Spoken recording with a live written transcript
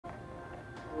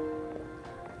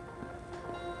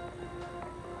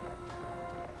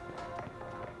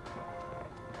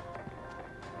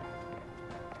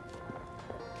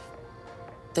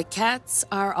The cats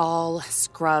are all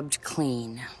scrubbed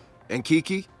clean. And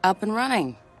Kiki? Up and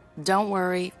running. Don't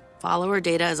worry, follower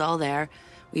data is all there.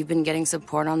 We've been getting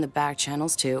support on the back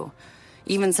channels too.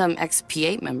 Even some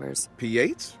ex-P8 members.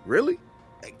 P8s? Really?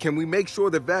 Can we make sure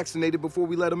they're vaccinated before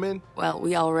we let them in? Well,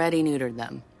 we already neutered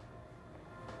them.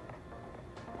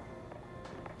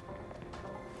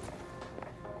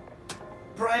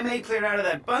 Primate cleared out of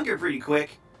that bunker pretty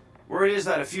quick. Word is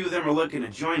that a few of them are looking to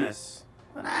join us.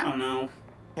 But I don't know.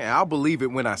 Yeah, I'll believe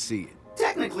it when I see it.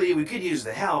 Technically, we could use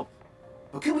the help.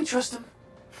 But can we trust them?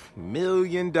 $1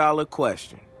 million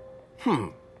question.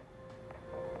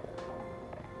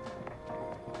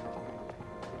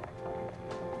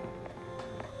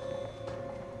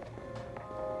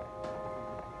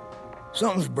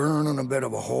 Something's burning a bit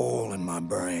of a hole in my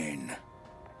brain.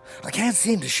 I can't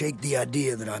seem to shake the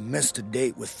idea that I missed a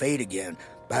date with fate again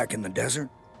back in the desert.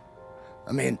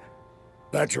 I mean,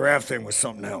 that giraffe thing was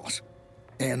something else.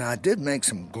 And I did make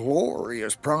some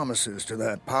glorious promises to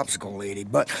that popsicle lady,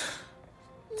 but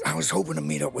I was hoping to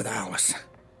meet up with Alice.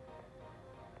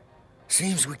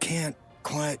 Seems we can't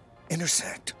quite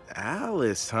intersect.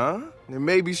 Alice, huh? Then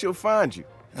maybe she'll find you.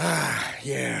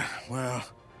 Yeah, well,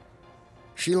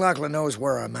 she likely knows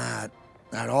where I'm at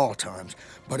all times,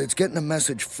 but it's getting a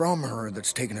message from her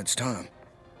that's taking its time.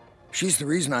 She's the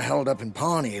reason I held up in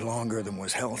Pawnee longer than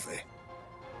was healthy.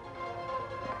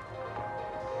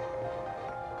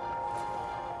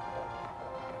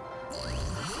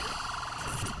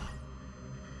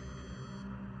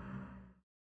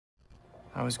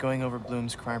 I was going over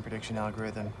Bloom's crime prediction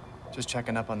algorithm, just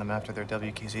checking up on them after their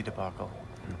WKZ debacle.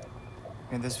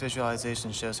 And this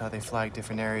visualization shows how they flag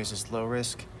different areas as low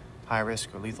risk, high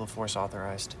risk, or lethal force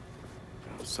authorized.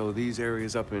 So these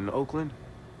areas up in Oakland?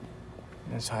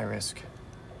 It's high risk.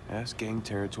 That's gang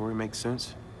territory, makes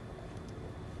sense.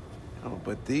 Oh,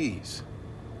 but these...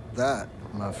 That,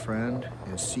 my friend,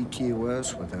 is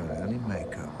CTOS without any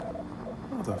makeup.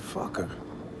 Motherfucker.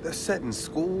 They're setting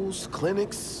schools,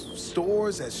 clinics,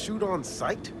 stores as shoot on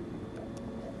sight?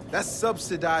 That's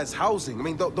subsidized housing. I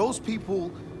mean, those people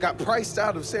got priced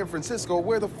out of San Francisco.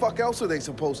 Where the fuck else are they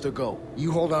supposed to go?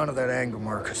 You hold on to that anger,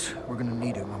 Marcus. We're gonna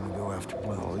need it when we go after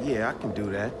Bloom. Oh, yeah, I can do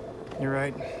that. You're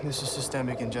right. This is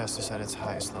systemic injustice at its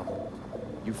highest level.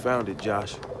 You found it,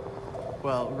 Josh.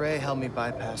 Well, Ray helped me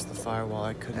bypass the firewall.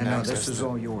 I couldn't And now access this is it.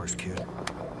 all yours, kid.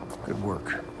 Good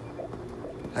work.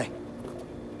 Hey,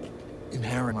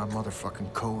 inherit my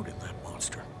motherfucking code in that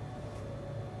monster.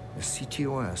 If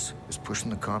CTOS is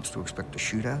pushing the cops to expect a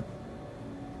shootout,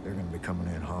 they're gonna be coming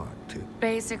in hard, too.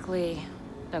 Basically,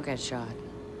 don't get shot.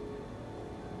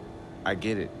 I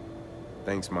get it.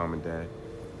 Thanks, Mom and Dad.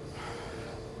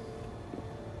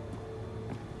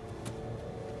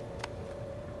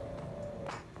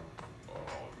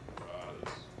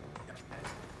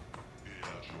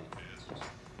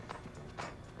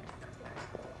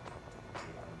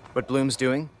 What Bloom's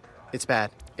doing? It's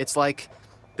bad. It's like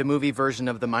the movie version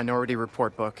of the Minority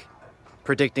Report book,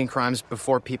 predicting crimes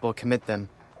before people commit them.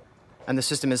 And the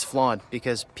system is flawed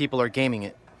because people are gaming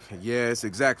it. Yeah, it's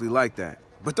exactly like that.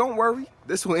 But don't worry,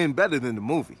 this will end better than the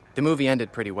movie. The movie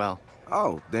ended pretty well.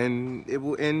 Oh, then it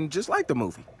will end just like the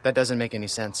movie. That doesn't make any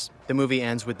sense. The movie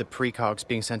ends with the precogs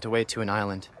being sent away to an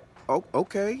island. Oh,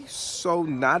 okay, so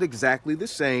not exactly the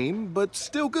same, but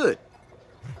still good.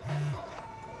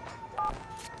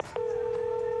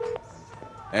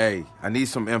 Hey, I need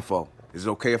some info. Is it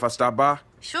okay if I stop by?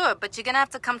 Sure, but you're gonna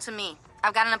have to come to me.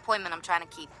 I've got an appointment I'm trying to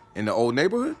keep. In the old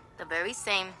neighborhood? The very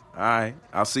same. All right,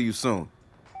 I'll see you soon.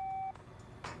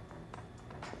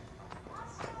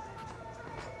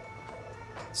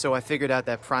 So I figured out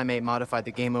that Primate modified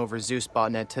the Game Over Zeus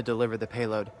botnet to deliver the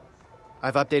payload.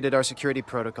 I've updated our security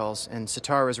protocols, and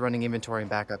Satara is running inventory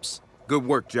and backups. Good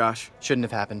work, Josh. Shouldn't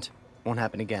have happened. Won't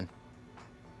happen again.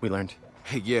 We learned.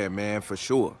 Hey, yeah, man, for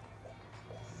sure.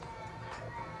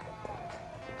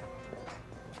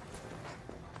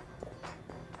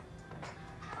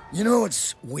 You know,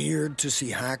 it's weird to see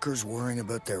hackers worrying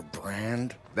about their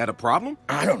brand. That a problem?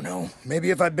 I don't know. Maybe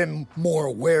if I'd been more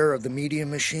aware of the media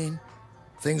machine,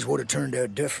 things would have turned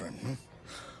out different.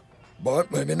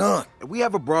 But maybe not. We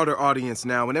have a broader audience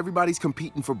now, and everybody's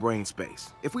competing for brain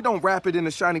space. If we don't wrap it in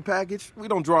a shiny package, we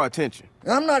don't draw attention.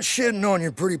 I'm not shitting on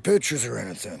your pretty pictures or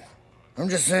anything. I'm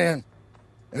just saying,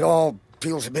 it all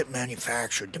feels a bit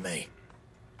manufactured to me.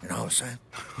 You know what I'm saying?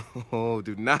 Oh,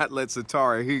 do not let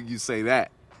Satara hear you say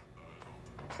that.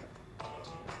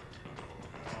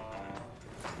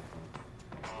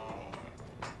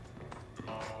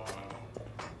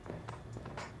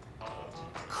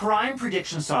 Crime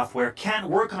prediction software can't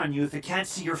work on you if it can't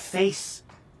see your face.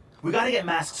 We gotta get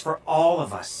masks for all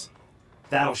of us.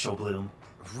 That'll show Bloom.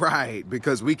 Right,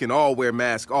 because we can all wear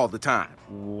masks all the time.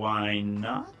 Why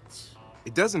not?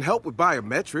 It doesn't help with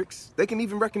biometrics. They can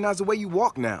even recognize the way you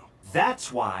walk now.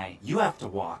 That's why you have to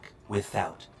walk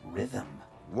without rhythm.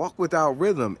 Walk without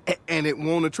rhythm, and it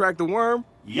won't attract the worm?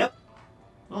 Yep.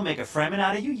 We'll make a Fremen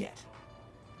out of you yet.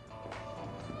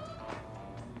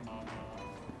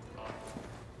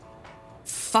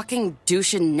 Fucking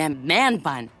douching man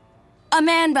bun. A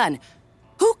man bun.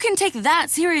 Who can take that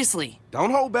seriously?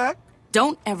 Don't hold back.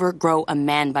 Don't ever grow a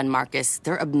man bun, Marcus.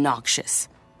 They're obnoxious.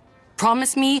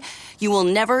 Promise me you will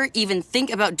never even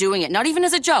think about doing it, not even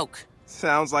as a joke.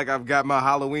 Sounds like I've got my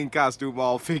Halloween costume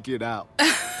all figured out.